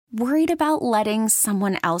Worried about letting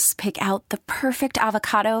someone else pick out the perfect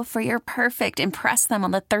avocado for your perfect impress them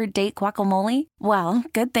on the third date guacamole? Well,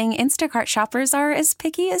 good thing Instacart shoppers are as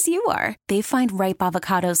picky as you are. They find ripe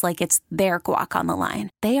avocados like it's their guac on the line.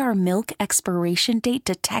 They are milk expiration date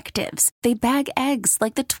detectives. They bag eggs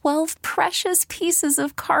like the 12 precious pieces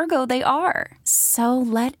of cargo they are. So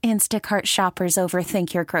let Instacart shoppers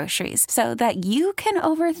overthink your groceries so that you can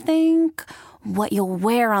overthink what you'll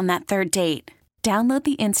wear on that third date. Download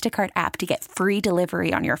the Instacart app to get free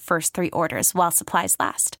delivery on your first 3 orders while supplies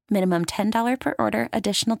last. Minimum $10 per order.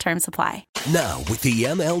 Additional terms apply. Now, with the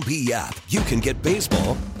MLB app, you can get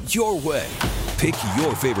baseball your way. Pick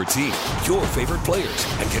your favorite team, your favorite players,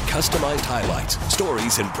 and get customized highlights,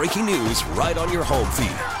 stories, and breaking news right on your home feed.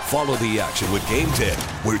 Follow the action with Game 10,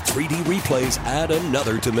 where 3D replays add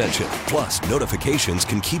another dimension. Plus, notifications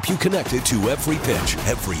can keep you connected to every pitch,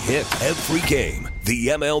 every hit, every game. The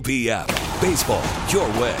MLB app. Baseball your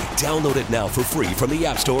way. Download it now for free from the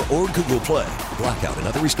App Store or Google Play. Blackout and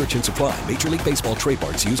other restrictions apply. Major League Baseball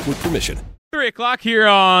trademarks used with permission. 3 o'clock here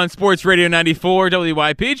on Sports Radio 94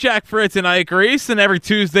 WYP. Jack Fritz and Ike Reese. And every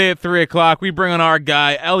Tuesday at 3 o'clock, we bring on our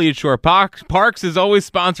guy, Eliot Shorr-Parks. Is always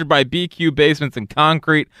sponsored by BQ Basements and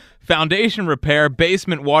Concrete, foundation repair,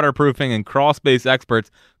 basement waterproofing, and crawl space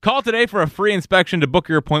experts. Call today for a free inspection. To book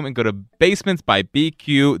your appointment, go to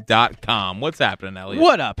basementsbybq.com. What's happening, Eliot?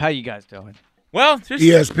 What up? How you guys doing? Well, just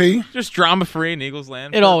ESP. Just drama-free in Eagles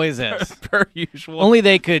land. It always is. Per usual. Only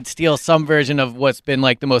they could steal some version of what's been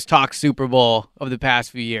like the most talked Super Bowl of the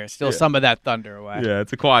past few years. Steal some of that thunder away. Yeah,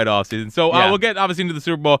 it's a quiet offseason. So we'll get obviously into the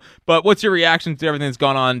Super Bowl, but what's your reaction to everything that's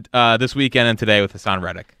gone on this weekend and today with Haason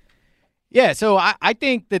Reddick? Yeah, so I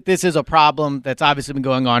think that this is a problem that's obviously been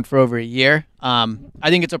going on for over a year. I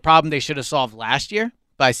think it's a problem they should have solved last year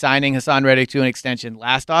by signing Haason Reddick to an extension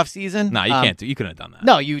last offseason. No, you can't do. You couldn't have done that.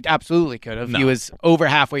 No, you absolutely could have. No. He was over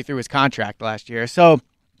halfway through his contract last year, so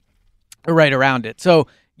right around it. So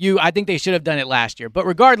I think they should have done it last year. But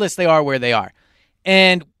regardless, they are where they are.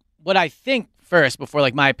 And what I think first, before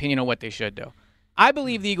my opinion on what they should do, I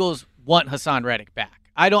believe the Eagles want Haason Reddick back.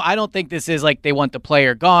 I don't think this is like they want the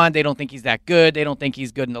player gone. They don't think he's that good. They don't think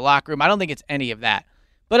he's good in the locker room. I don't think it's any of that.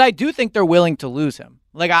 But I do think they're willing to lose him.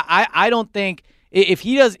 I don't think if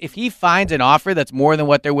he finds an offer that's more than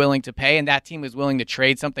what they're willing to pay and that team is willing to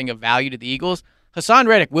trade something of value to the Eagles, Haason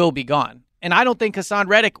Reddick will be gone. And I don't think Haason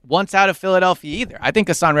Reddick wants out of Philadelphia either. I think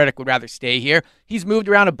Haason Reddick would rather stay here. He's moved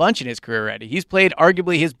around a bunch in his career already. He's played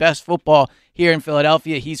arguably his best football here in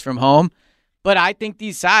Philadelphia. He's from home. But I think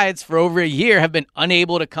these sides for over a year have been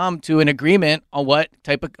unable to come to an agreement on what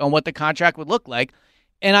the contract would look like.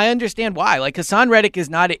 And I understand why. Haason Reddick is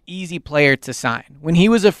not an easy player to sign. When he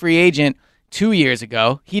was a free agent 2 years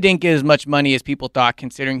ago, he didn't get as much money as people thought,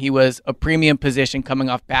 considering he was a premium position coming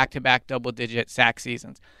off back-to-back double-digit sack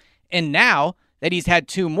seasons. And now that he's had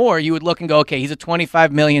 2 more, you would look and go, okay, he's a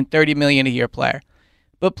 $25 million, $30 million a year player.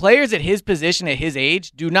 But players at his position, at his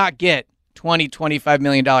age, do not get $25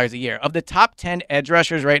 million a year. Of the top 10 edge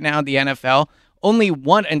rushers right now in the NFL, only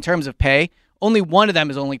one, in terms of pay, only one of them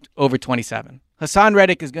is only over 27. Haason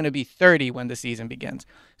Reddick is going to be 30 when the season begins.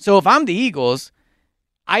 So if I'm the Eagles,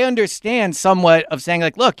 I understand somewhat of saying,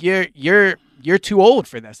 look, you're too old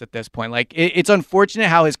for this at this point. It's unfortunate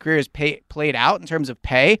how his career is played out in terms of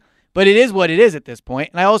pay, but it is what it is at this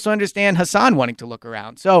point. And I also understand Haason wanting to look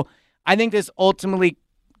around. So I think this ultimately,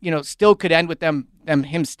 still could end with him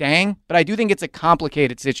staying, but I do think it's a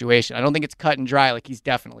complicated situation. I don't think it's cut and dry. He's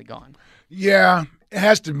definitely gone. Yeah, it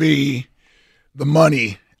has to be the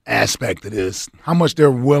money aspect of this. How much they're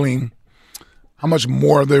willing, how much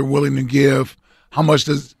more they're willing to give, how much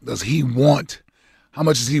does he want, how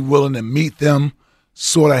much is he willing to meet them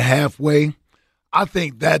sort of halfway. I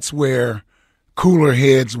think that's where cooler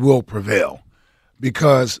heads will prevail,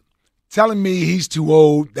 because telling me he's too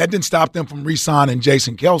old, that didn't stop them from re-signing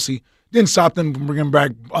Jason Kelce, didn't stop them from bringing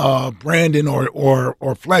back Brandon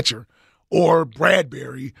or Fletcher or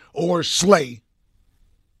Bradbury or Slay.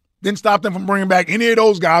 Didn't stop them from bringing back any of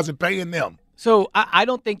those guys and paying them. So I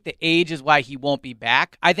don't think the age is why he won't be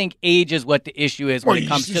back. I think age is what the issue is when it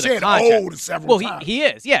comes to the contract. Well, old several times. He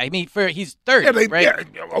is. Yeah, I mean, he's 30, right? Yeah,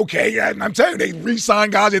 okay, and I'm telling you, they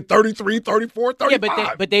re-signed guys at 33, 34, 35.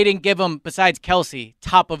 Yeah, but they didn't give him, besides Kelce,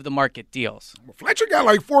 top-of-the-market deals. Fletcher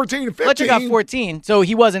got 14 and 15. Fletcher got 14, so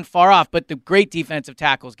he wasn't far off, but the great defensive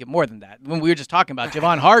tackles get more than that. When we were just talking about,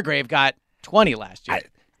 Javon Hargrave got 20 last year.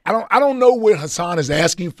 I don't know what Haason is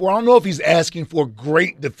asking for. I don't know if he's asking for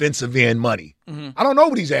great defensive end money. Mm-hmm. I don't know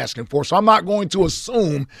what he's asking for, so I'm not going to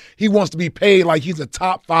assume he wants to be paid like he's a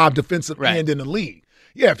top 5 defensive end in the league.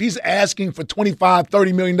 Yeah, if he's asking for $25,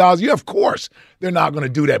 $30 million, yeah, of course they're not going to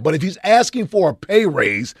do that. But if he's asking for a pay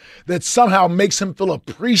raise that somehow makes him feel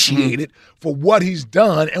appreciated for what he's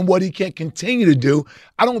done and what he can continue to do,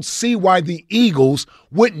 I don't see why the Eagles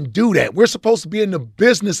wouldn't do that. We're supposed to be in the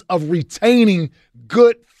business of retaining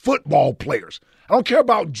good football players. I don't care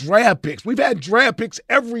about draft picks. We've had draft picks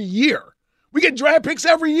every year. We get draft picks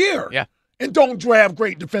every year. Yeah. And don't draft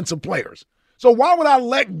great defensive players. So why would I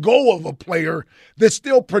let go of a player that's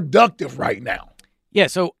still productive right now? Yeah,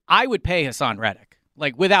 so I would pay Haason Reddick,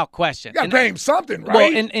 like without question. You got to pay him something,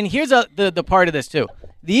 right? Well, and here's the part of this too.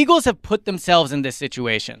 The Eagles have put themselves in this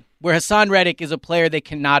situation where Haason Reddick is a player they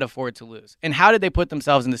cannot afford to lose. And how did they put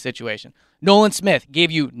themselves in this situation? Nolan Smith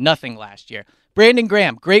gave you nothing last year. Brandon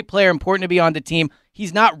Graham, great player, important to be on the team.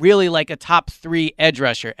 He's not really like a top 3 edge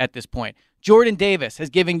rusher at this point. Jordan Davis has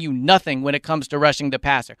given you nothing when it comes to rushing the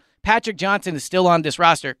passer. Patrick Johnson is still on this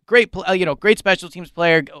roster. Great special teams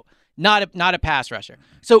player, not a pass rusher.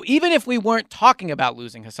 So even if we weren't talking about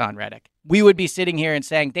losing Haason Reddick, we would be sitting here and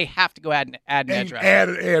saying they have to go add an edge rusher. Add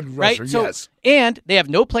rusher, right? yes. And they have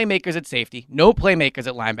no playmakers at safety, no playmakers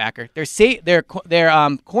at linebacker. Their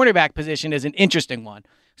cornerback position is an interesting one.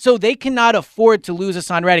 So they cannot afford to lose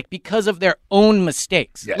Haason Reddick because of their own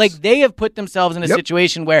mistakes. Yes. Like they have put themselves in a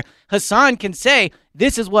situation where Haason can say,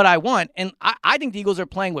 this is what I want. And I think the Eagles are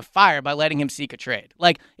playing with fire by letting him seek a trade.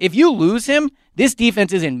 Like if you lose him, this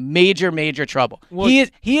defense is in major, major trouble. Well,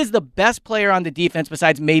 he is the best player on the defense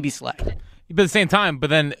besides maybe Slay. But at the same time,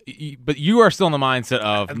 but you are still in the mindset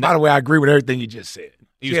of. And by the way, I agree with everything you just said.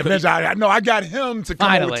 I got him to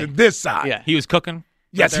come over to this side. Yeah, he was cooking.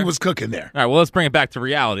 Yes, he was cooking there. All right, well, let's bring it back to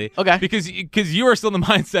reality. Okay. Because you are still in the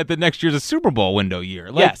mindset that next year's a Super Bowl window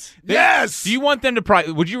year. Like, yes. Yes. Do you want them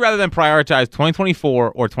to would you rather them prioritize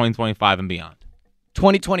 2024 or 2025 and beyond?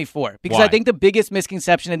 2024. Because Why? I think the biggest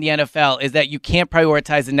misconception in the NFL is that you can't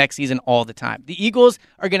prioritize the next season all the time. The Eagles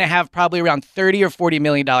are going to have probably around $30 or $40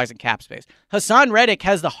 million in cap space. Haason Reddick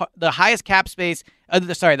has the highest cap space,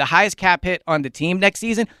 the highest cap hit on the team next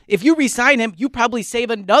season. If you re-sign him, you probably save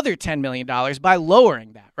another $10 million by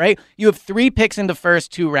lowering that, right? You have 3 picks in the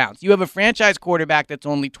first 2 rounds. You have a franchise quarterback that's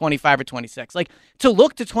only 25 or 26. Like, to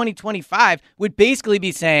look to 2025 would basically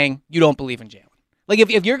be saying you don't believe in Jalen. Like,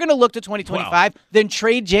 if you're going to look to 2025, then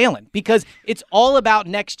trade Jalen because it's all about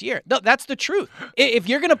next year. No, that's the truth. If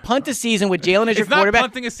you're going to punt a season with Jalen as your quarterback. It's not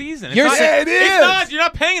punting a season. It is. It's not. You're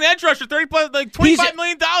not paying an edge rusher $25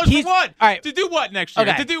 million for what? All right. To do what next year?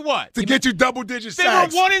 Okay. To do what? To get you double-digit They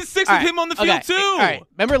sacks. were 1 in 6 with him on the field, too. All right.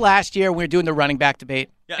 Remember last year we were doing the running back debate?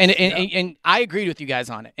 Yes. And I agreed with you guys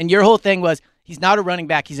on it. And your whole thing was he's not a running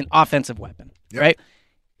back. He's an offensive weapon, right?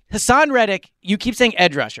 Haason Reddick, you keep saying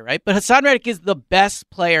edge rusher, right? But Haason Reddick is the best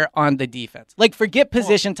player on the defense. Like, forget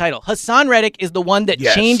position title. Haason Reddick is the one that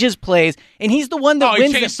changes plays, and he's the one that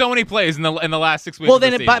wins. He changed so many plays in the last 6 weeks. Well, of the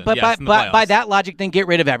then, season. by that logic, then get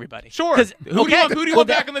rid of everybody. Sure. Who do you want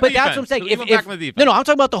back on the defense? But that's what I'm saying. No, I'm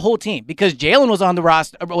talking about the whole team because Jalen was on the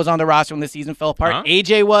roster when the season fell apart.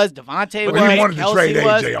 AJ was, Devontae was, But he wanted Kelsey to trade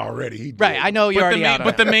was. AJ already. Right, I know you're already out.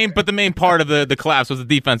 But the main part of the collapse was the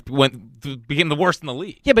defense became the worst in the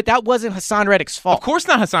league. Yeah, but that wasn't Haason Reddick's fault. Of course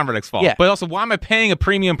not Haason Reddick's fault. Yeah. But also, why am I paying a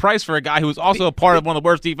premium price for a guy who was also a part of one of the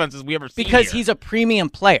worst defenses we ever seen? Because he's a premium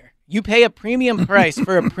player. You pay a premium price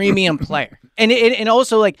for a premium player. And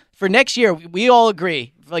also, like, for next year, we all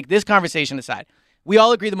agree, like, this conversation aside, we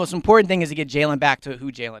all agree the most important thing is to get Jalen back to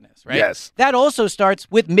who Jalen is, right? Yes. That also starts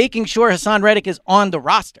with making sure Haason Reddick is on the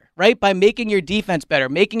roster, right? By making your defense better,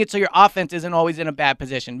 making it so your offense isn't always in a bad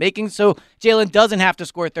position, making so Jalen doesn't have to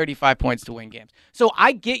score 35 points to win games. So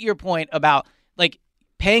I get your point about, like,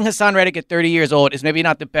 paying Haason Reddick at 30 years old is maybe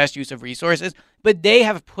not the best use of resources, but they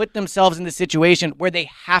have put themselves in the situation where they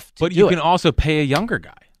have to do it. But you can also pay a younger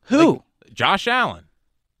guy. Who? Like Josh Allen.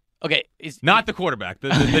 Okay. Not the quarterback,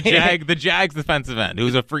 the Jags defensive end,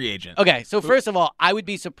 who's a free agent. Okay, so first of all, I would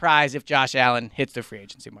be surprised if Josh Allen hits the free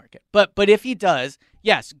agency market. But if he does,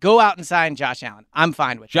 yes, go out and sign Josh Allen. I'm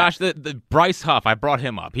fine with Josh, that. the Bryce Huff, I brought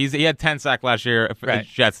him up. He had 10 sacks last year for the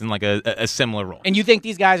Jets in like a similar role. And you think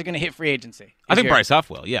these guys are going to hit free agency? I think Bryce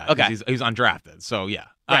Huff will, yeah. Okay. He's undrafted, so yeah.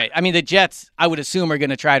 Right. I mean, the Jets, I would assume, are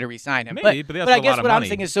going to try to re-sign him. Maybe, but I guess what I'm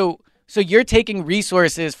saying is so you're taking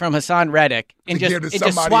resources from Haason Reddick and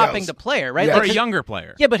just swapping the player, right? Yeah. Or a younger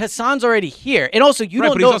player. Yeah, but Hassan's already here, and also you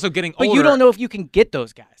don't but know. He's also getting older. But you don't know if you can get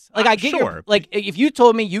those guys. Like I get sure. like if you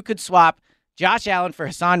told me you could swap Josh Allen for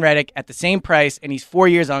Haason Reddick at the same price, and he's 4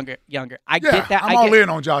 years younger. I get that. I'm all in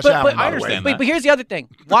on Josh Allen. I understand that. But here's the other thing.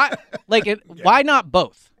 Why, why not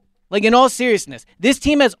both? Like, in all seriousness, this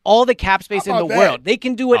team has all the cap space in the world. They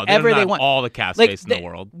can do whatever they want. All the cap space in the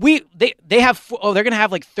world. They have. They're going to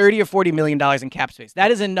have like $30 or $40 million in cap space. That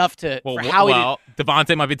is enough to.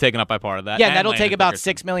 Devontae might be taken up by part of that. Yeah, that'll take about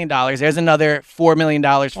 $6 million. There's another $4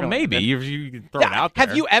 million for maybe you can throw it out there.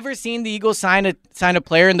 Have you ever seen the Eagles sign a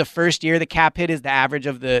player in the first year? The cap hit is the average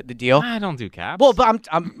of the deal. I don't do caps. Well, but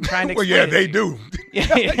I'm trying to. Well, yeah, they do.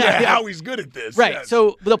 Yeah, Howie's good at this. Right. Yes.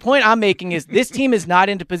 So the point I'm making is this team is not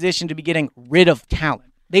into position to be getting rid of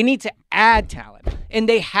talent. They need to add talent, and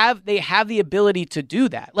they have the ability to do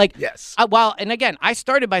that. Like, yes. And again, I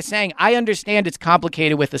started by saying I understand it's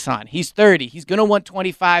complicated with Haason. He's 30. He's going to want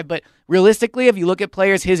 25, but realistically, if you look at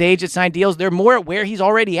players his age that sign deals, they're more at where he's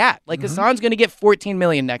already at. Like, Hasan's going to get $14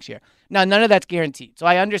 million next year. Now, none of that's guaranteed, so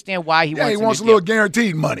I understand why he wants a little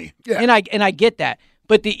guaranteed money. Yeah, and I get that.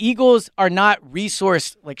 But the Eagles are not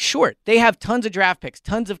resource short. They have tons of draft picks,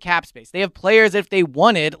 tons of cap space. They have players, if they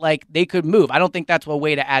wanted, they could move. I don't think that's a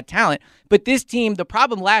way to add talent. But this team, the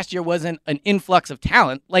problem last year wasn't an influx of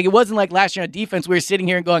talent. Like, it wasn't like last year on defense we were sitting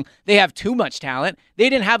here and going, they have too much talent. They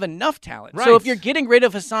didn't have enough talent. Right. So if you're getting rid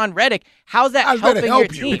of Haason Reddick, how's that helping your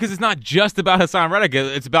team? Because it's not just about Haason Reddick.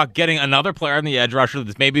 It's about getting another player on the edge rusher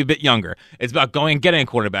that's maybe a bit younger. It's about going and getting a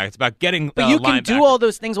quarterback. It's about getting But you can do all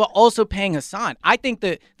those things while also paying Haason. I think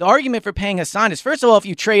the argument for paying Haason is, first of all, if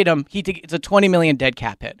you trade him, it's a $20 million dead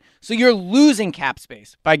cap hit. So you're losing cap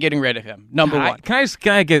space by getting rid of him, number one. Can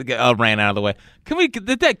I get a rant out of the way?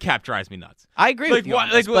 The dead cap drives me nuts. I agree with you on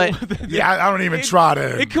this, but yeah, I don't even try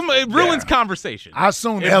to. It ruins conversation. I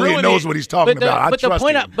assume Eliot knows what he's talking about.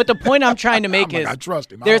 But the point I'm trying to make is I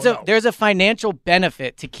trust him. There's a financial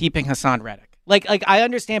benefit to keeping Haason Reddick. Like I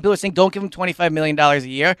understand people are saying don't give him $25 million a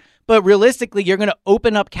year, but realistically, you're going to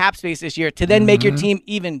open up cap space this year to then make your team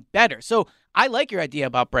even better. So I like your idea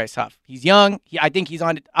about Bryce Huff. He's young. I think he's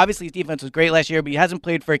on. Obviously, his defense was great last year, but he hasn't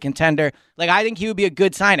played for a contender. I think he would be a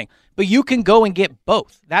good signing. But you can go and get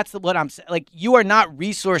both. That's what I'm saying. You are not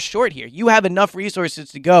resource short here. You have enough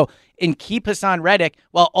resources to go and keep Haason Reddick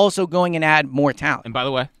while also going and add more talent. And by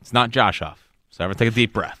the way, it's not Josh Huff. So everyone take a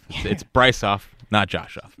deep breath. It's Bryce Huff, not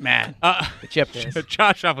Josh Huff. Man, the chip is.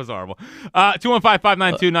 Josh Huff was horrible.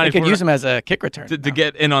 215-592-94. You could use him as a kick return. To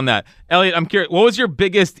get in on that. Eliot, I'm curious, what was your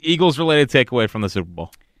biggest Eagles-related takeaway from the Super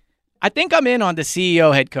Bowl? I think I'm in on the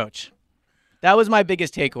CEO head coach. That was my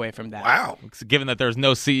biggest takeaway from that. Wow. Given that there's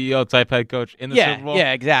no CEO-type head coach in the Super Bowl?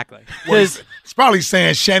 Yeah, exactly. It's probably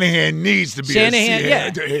saying Shanahan needs to be a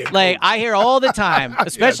head coach. I hear all the time,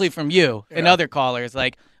 especially from you and other callers,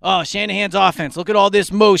 oh, Shanahan's offense, look at all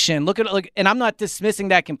this motion. And I'm not dismissing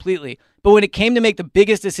that completely. But when it came to make the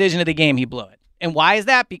biggest decision of the game, he blew it. And why is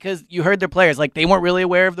that? Because you heard their players, they weren't really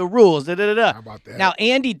aware of the rules. How about that? Now,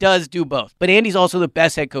 Andy does do both, but Andy's also the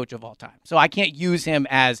best head coach of all time. So I can't use him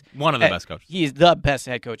as one of the best coaches. He's the best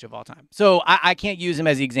head coach of all time. So I can't use him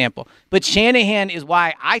as the example. But Shanahan is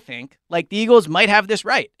why I think, the Eagles might have this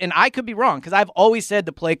right. And I could be wrong, because I've always said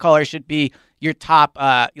the play caller should be your top,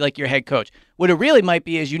 your head coach. What it really might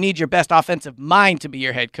be is you need your best offensive mind to be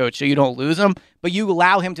your head coach so you don't lose him, but you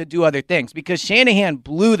allow him to do other things, because Shanahan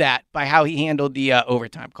blew that by how he handled the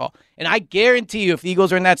overtime call. And I guarantee you, if the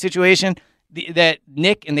Eagles are in that situation, that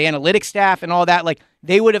Nick and the analytics staff and all that,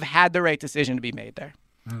 they would have had the right decision to be made there.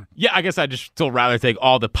 Yeah, I guess I'd just still rather take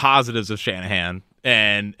all the positives of Shanahan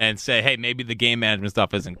and say, hey, maybe the game management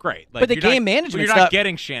stuff isn't great. But the game management stuff, you're not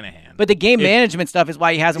getting Shanahan. But the game management stuff is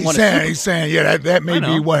why he hasn't won a Super Bowl. He's saying, that may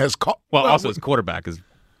be what has caught. Well, also his quarterback is.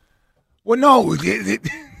 Well, no.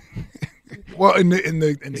 Well, in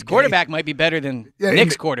his quarterback might be better than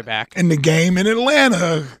Nick's quarterback. In the game in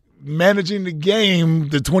Atlanta, managing the game,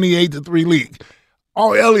 the 28-3 lead.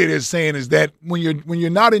 All Eliot is saying is that when you're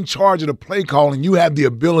not in charge of the play calling, you have the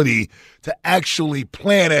ability to actually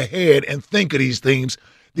plan ahead and think of these things,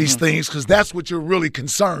 because that's what you're really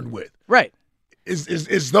concerned with. Right.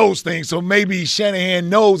 Is those things. So maybe Shanahan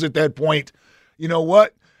knows at that point, you know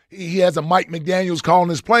what? He has a Mike McDaniels calling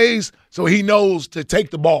his plays, so he knows to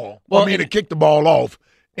take the ball. To kick the ball off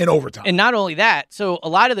in overtime. And not only that, so a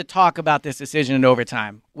lot of the talk about this decision in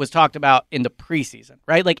overtime was talked about in the preseason,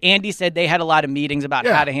 right? Andy said they had a lot of meetings about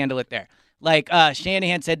how to handle it there.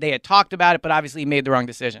 Shanahan said they had talked about it, but obviously he made the wrong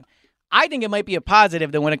decision. I think it might be a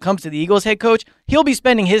positive that when it comes to the Eagles head coach, he'll be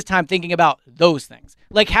spending his time thinking about those things.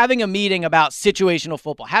 Having a meeting about situational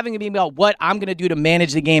football, having a meeting about what I'm going to do to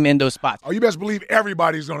manage the game in those spots. Oh, you best believe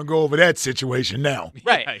everybody's going to go over that situation now.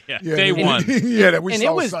 Right. Yeah. Day one. That we and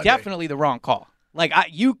saw it was Sunday. definitely the wrong call.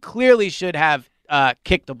 You clearly should have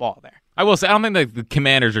kicked the ball there. I will say, I don't think the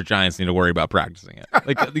Commanders or Giants need to worry about practicing it.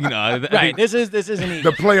 Right. This isn't easy.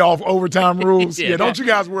 The playoff overtime rules. Don't you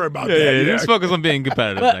guys worry about that. Yeah. Just focus on being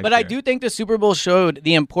competitive. But I do think the Super Bowl showed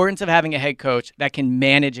the importance of having a head coach that can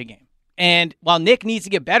manage a game. And while Nick needs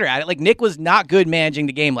to get better at it, like Nick was not good managing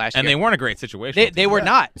the game last year. And they weren't a great situation. They were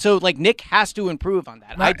not. So like Nick has to improve on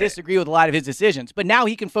that. I disagree with a lot of his decisions, but now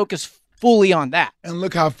he can focus fully on that. And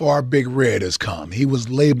look how far Big Red has come. He was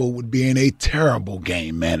labeled with being a terrible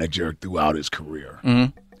game manager throughout his career,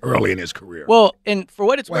 early in his career. Well, and for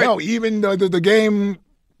what it's worth. Hell, even the game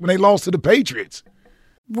when they lost to the Patriots.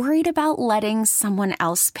 Worried about letting someone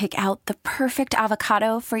else pick out the perfect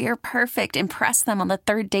avocado for your perfect impress them on the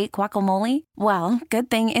third date guacamole? Well, good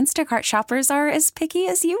thing Instacart shoppers are as picky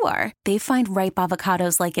as you are. They find ripe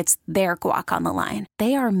avocados like it's their guac on the line.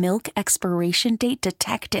 They are milk expiration date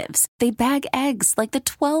detectives. They bag eggs like the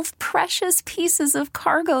 12 precious pieces of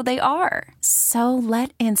cargo they are. So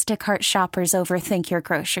let Instacart shoppers overthink your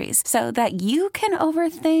groceries so that you can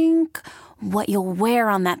overthink what you'll wear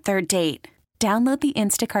on that third date. Download the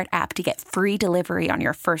Instacart app to get free delivery on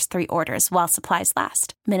your first 3 orders while supplies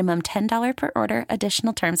last. Minimum $10 per order.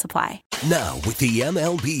 Additional terms apply. Now, with the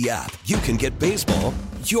MLB app, you can get baseball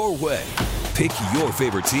your way. Pick your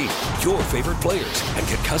favorite team, your favorite players, and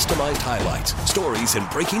get customized highlights, stories, and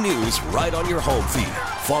breaking news right on your home feed.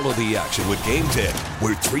 Follow the action with Game 10,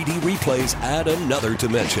 where 3D replays add another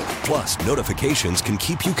dimension. Plus, notifications can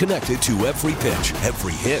keep you connected to every pitch,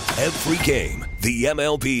 every hit, every game. The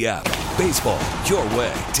MLB app. Baseball your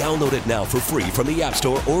way. Download it now for free from the App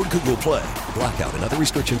Store or Google Play. Blackout and other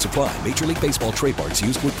restrictions apply. Major League Baseball trademarks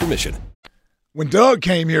used with permission. When Doug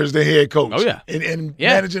came here as the head coach. Oh, yeah. And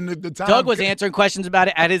managing the time. Doug was answering questions about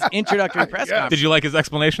it at his introductory press conference. Did you like his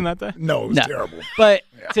explanation that day? No, it was terrible. But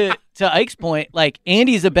to Ike's point, like,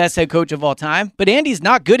 Andy's the best head coach of all time, but Andy's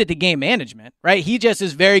not good at the game management, right? He just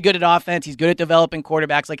is very good at offense. He's good at developing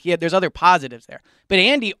quarterbacks. Like, there's other positives there. But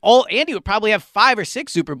Andy would probably have 5 or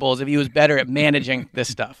 6 Super Bowls if he was better at managing this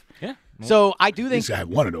stuff. Yeah. So I do think He's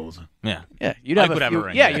had one of those. Yeah. Yeah, you'd have a few.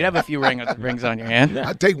 ring. Yeah, you'd have a few rings on your hand.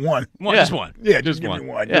 I'd take one. Just one. Yeah, just give one. me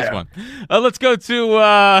one. Just one. Let's go to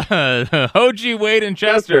OG Wade and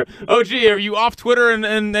Chester. OG, are you off Twitter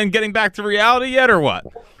and getting back to reality yet, or what?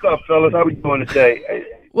 What's up, fellas? How we doing today?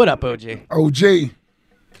 What up, OG? OG.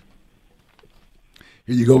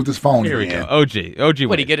 Here you go with this phone. Here we go. OG What,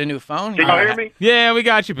 Wade. he get a new phone? Can y'all hear me? Yeah, we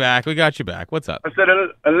got you back. What's up? I said,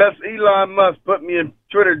 unless Elon Musk put me in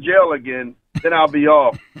Twitter jail again, then I'll be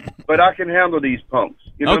off. But I can handle these punks.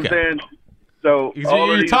 You know what I'm saying? So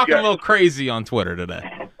You're talking a little crazy on Twitter today.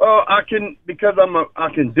 Well, I can, because I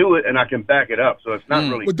can do it and I can back it up. So it's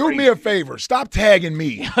not really. But do me a favor. Stop tagging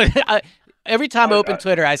me. Every time I open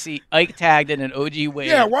Twitter, I see Ike tagged in an OG Wade.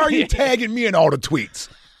 Yeah, why are you tagging me in all the tweets?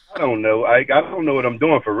 I don't know. I don't know what I'm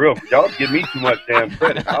doing for real. Y'all give me too much damn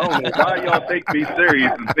credit. I don't know why y'all take me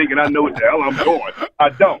serious and thinking I know what the hell I'm doing. I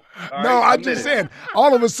don't. I'm just saying.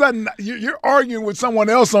 All of a sudden, you're arguing with someone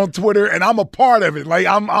else on Twitter, and I'm a part of it. Like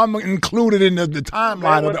I'm included in the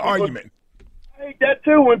timeline of the argument. I hate that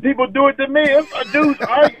too. When people do it to me, it's dudes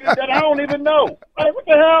arguing that I don't even know. Like, what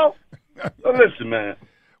the hell? So listen, man.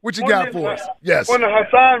 What you got for us? Yes. On the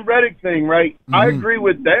Haason Reddick thing, right? I agree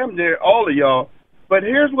with damn near all of y'all. But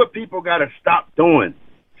here's what people got to stop doing.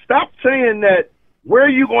 Stop saying that where are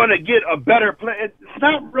you going to get a better player. It's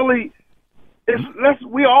not really.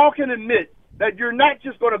 We all can admit that you're not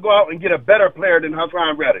just going to go out and get a better player than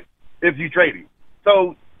Haason Reddick if you trade him.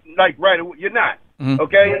 So, you're not.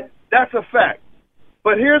 Okay? That's a fact.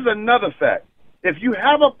 But here's another fact. If you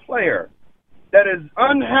have a player that is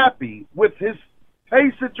unhappy with his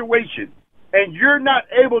pay situation and you're not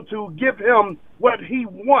able to give him what he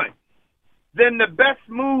wants, then the best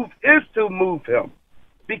move is to move him,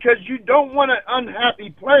 because you don't want an unhappy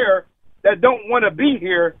player that don't want to be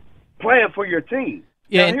here playing for your team.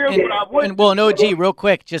 Yeah, and OG, real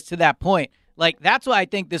quick, just to that point, like, that's why I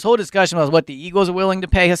think this whole discussion was what the Eagles are willing to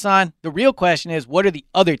pay Haason. The real question is, what are the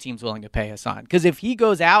other teams willing to pay Haason? Because if he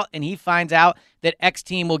goes out and he finds out that X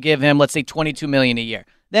team will give him, let's say, $22 million a year,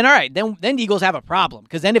 then all right, then the Eagles have a problem,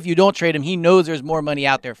 because then if you don't trade him, he knows there's more money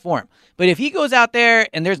out there for him. But if he goes out there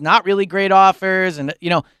and there's not really great offers, and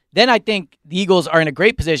then I think the Eagles are in a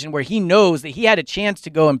great position where he knows that he had a chance to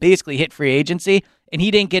go and basically hit free agency, and he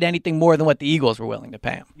didn't get anything more than what the Eagles were willing to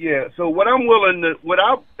pay him. Yeah. So if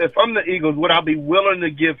I'm the Eagles, what I'll be willing to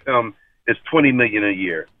give him is $20 million a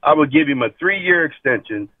year. I would give him a 3-year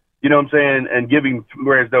extension. You know what I'm saying, and give him,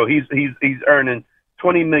 whereas though he's earning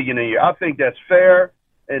 $20 million a year. I think that's fair.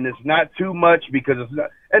 And it's not too much, because it's not.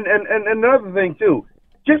 And another thing too,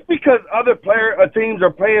 just because other teams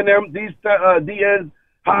are paying them these DNs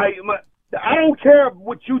high, I don't care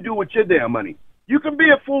what you do with your damn money. You can be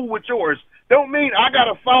a fool with yours. Don't mean I got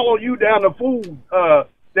to follow you down the fool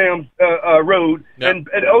road and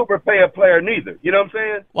overpay a player neither. You know what I'm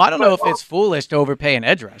saying? Well, I don't know if it's foolish to overpay an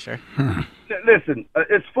edge rusher. Listen,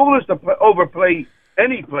 it's foolish to overplay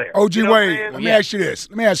any player. OG, you know Wade, let me ask you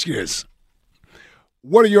this.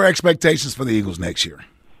 What are your expectations for the Eagles next year?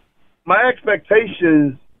 My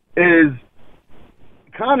expectations is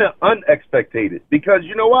kind of unexpected because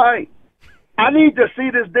you know why? I need to see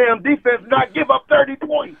this damn defense not give up 30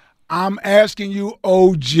 points. I'm asking you,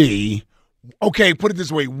 OG. Okay, put it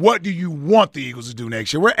this way: what do you want the Eagles to do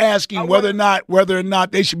next year? We're asking whether or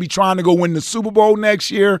not they should be trying to go win the Super Bowl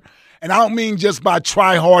next year. And I don't mean just by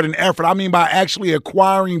try hard and effort. I mean by actually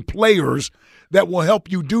acquiring players that will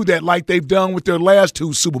help you do that, like they've done with their last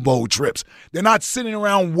 2 Super Bowl trips. They're not sitting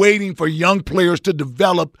around waiting for young players to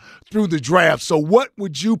develop through the draft. So what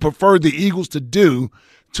would you prefer the Eagles to do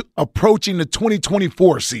to approaching the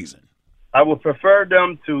 2024 season? I would prefer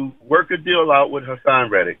them to work a deal out with Haason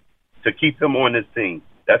Reddick to keep him on this team.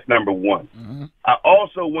 That's number one. Mm-hmm. I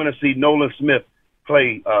also want to see Nolan Smith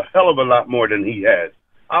play a hell of a lot more than he has.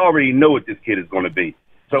 I already know what this kid is going to be.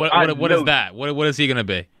 So what is that? What is he going to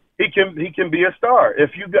be? He can be a star.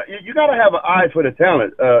 If you got to have an eye for the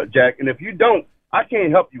talent, Jack. And if you don't, I can't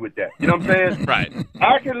help you with that. You know what I'm saying? Right.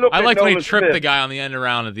 I can look. I like at when he Nolan tripped Smith. the guy on the end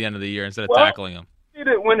around at the end of the year instead of tackling him.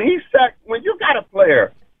 When you got a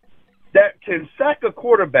player that can sack a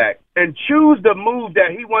quarterback and choose the move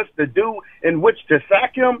that he wants to do in which to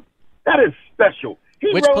sack him, that is special.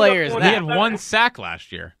 Which player is that? He had 1 sack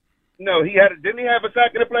last year. No, didn't he have a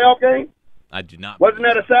sack in the playoff game? I do not. Wasn't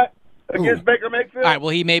that a sack against Baker Mayfield? All right, well,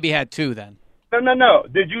 he maybe had 2 then. No.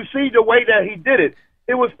 Did you see the way that he did it?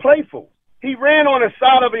 It was playful. He ran on the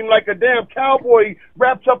side of him like a damn cowboy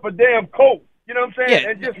wraps up a damn coat. You know what I'm saying? Yeah,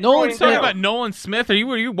 and just Nolan Talking about Nolan Smith.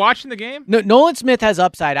 Were you watching the game? No, Nolan Smith has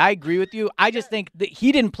upside. I agree with you. I just think that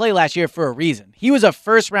he didn't play last year for a reason. He was a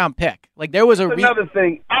first-round pick. Like, there was another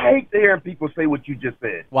thing. I hate to hear people say what you just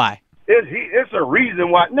said. Why? It's a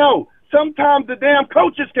reason why. No, sometimes the damn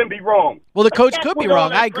coaches can be wrong. Well, the coach could be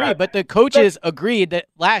wrong. I agree. But the coaches agreed that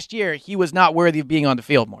last year he was not worthy of being on the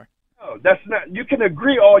field more. No, that's not. You can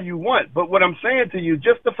agree all you want. But what I'm saying to you,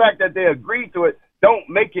 just the fact that they agreed to it don't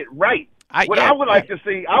make it right. I would like to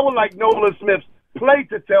see, I would like Nolan Smith's play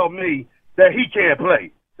to tell me that he can't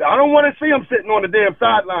play. I don't want to see him sitting on the damn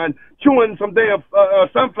sideline chewing some damn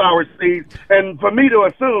sunflower seeds and for me to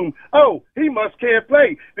assume, oh, he can't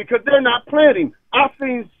play because they're not playing him. I've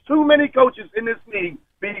seen too many coaches in this league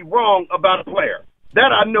be wrong about a player.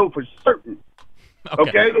 That I know for certain.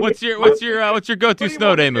 Okay? What's your go-to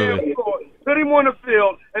snow day movie? Put him on the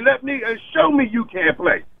field and show me you can't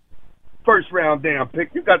play. First round damn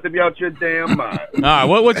pick. You got to be out your damn mind. All right,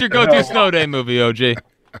 what's your go-to snow day movie, OG? Heat.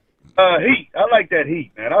 I like that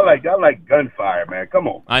Heat, man. I like gunfire, man. Come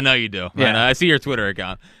on. I know you do. Yeah. I see your Twitter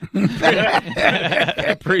account.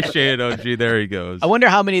 Appreciate it, OG. There he goes. I wonder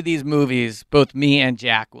how many of these movies both me and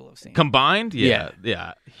Jack will have seen. Combined? Yeah.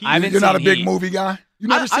 You're not a big movie guy? You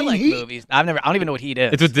never seen like Heat? Movies. I don't even know what Heat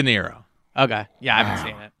is. It's with De Niro. Okay. Yeah, I haven't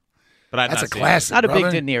seen it. But that's a classic. Not a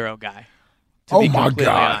big De Niro guy. Oh my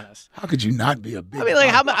God! Honest. How could you not be a big? I mean,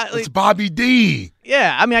 it's Bobby D.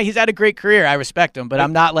 Yeah, I mean, he's had a great career. I respect him, but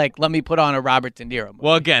I'm not like, let me put on a Robert De Niro movie.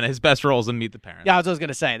 Well, again, his best role is in Meet the Parents. Yeah, I was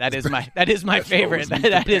gonna say that is my favorite.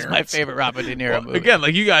 That is my favorite Robert De Niro movie. Again,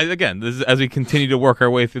 like you guys, this is as we continue to work our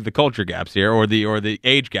way through the culture gaps here, or the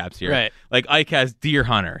age gaps here. Right. Like Ike has Deer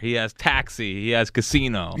Hunter, he has Taxi, he has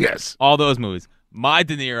Casino. Yes. All those movies. My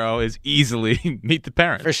De Niro is easily Meet the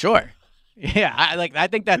Parents for sure. Yeah, I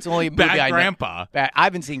think that's the only movie Bad Grandpa. I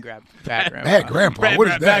haven't seen Bad Grandpa. Bad Grandpa. What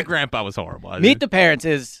is that? Bad Grandpa was horrible. Meet the Parents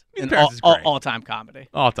is an all-time comedy.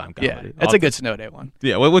 All-time comedy. Yeah, that's a good snow day one.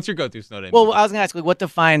 Yeah, what's your go-to snow day movie? Well, I was going to ask, what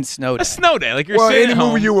defines snow day? A snow day, like you're sitting any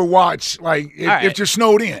home. movie you would watch, like if you're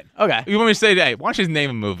snowed in. Okay. You want me to say, hey, why don't you just name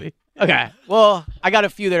a movie? Okay. Well, I got a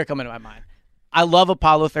few that are coming to my mind. I love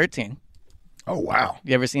Apollo 13. Oh, wow.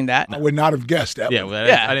 You ever seen that? I would not have guessed that. Yeah,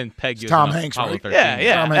 I didn't peg you. Tom Hanks, right? 13.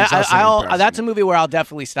 Yeah. Tom Hanks, that's a movie where I'll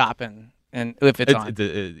definitely stop and if it's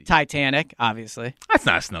on. Titanic, obviously. That's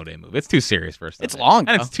not a snow day movie. It's too serious for a snow day. It's long,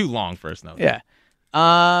 and though. it's too long for a snow day. Yeah.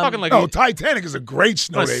 Talking like Titanic is a great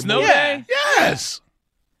snow day snow movie. day? Yes.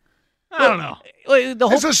 I don't know.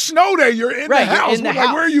 It's a snow day. You're in the house. In the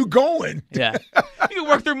house. Where are you going? Yeah. You can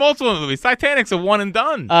work through multiple movies. Titanic's a one and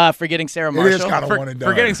done. Forgetting Sarah Marshall. It is kind of one and done.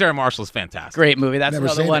 Forgetting Sarah Marshall is fantastic. Great movie. That's Never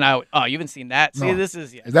another seen one. it. You haven't seen that? See, this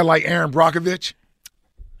is... Yeah. Is that like Aaron Brockovich?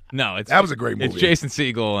 No, that was a great movie. It's Jason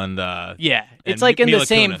Segel and yeah, it's and like in Mila the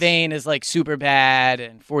same Kunis. vein as like Superbad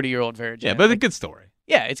and 40-Year-Old Virgin. Yeah, but it's a good story.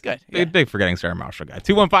 Yeah, it's good. Yeah. Big forgetting Sarah Marshall guy.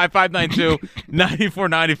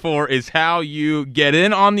 215-592-9494 is how you get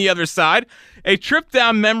in. On the other side, a trip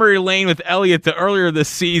down memory lane with Eliot to earlier this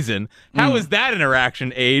season. How has that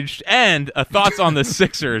interaction aged? And thoughts on the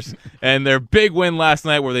Sixers and their big win last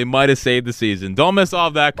night where they might have saved the season. Don't miss all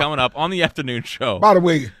of that coming up on the afternoon show. By the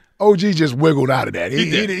way, OG just wiggled out of that.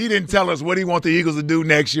 He didn't tell us what he wants the Eagles to do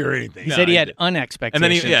next year or anything. He said he had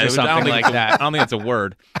unexpectations or something like that. I don't think that's a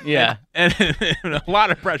word. Yeah. And a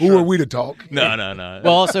lot of pressure. Who are we to talk? No.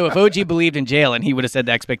 Well, also, if OG believed in Jalen, he would have said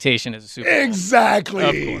the expectation is a Super Bowl. Exactly.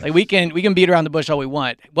 Of course. Like we can beat around the bush all we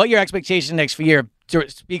want. What your expectation next year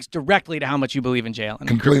speaks directly to how much you believe in Jalen.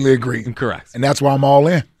 Completely agree. Correct. And that's why I'm all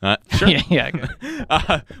in. Sure. Yeah. Good.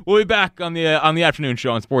 We'll be back on the afternoon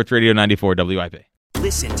show on Sports Radio 94 WIP.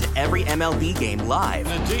 Listen to every MLB game live.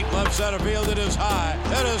 In the deep left center field, it is high,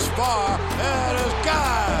 it is far, it is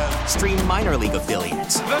gone. Stream minor league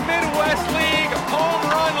affiliates. The Midwest League home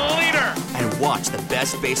run leader. And watch the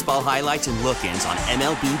best baseball highlights and look-ins on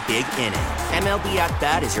MLB Big Inning. MLB At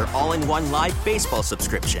Bat is your all-in-one live baseball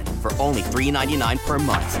subscription for only $3.99 per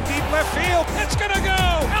month. Deep left field, it's gonna go.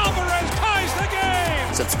 Alvarez ties the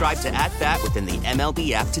game. Subscribe to At Bat within the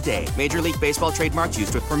MLB app today. Major League Baseball trademarks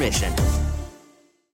used with permission.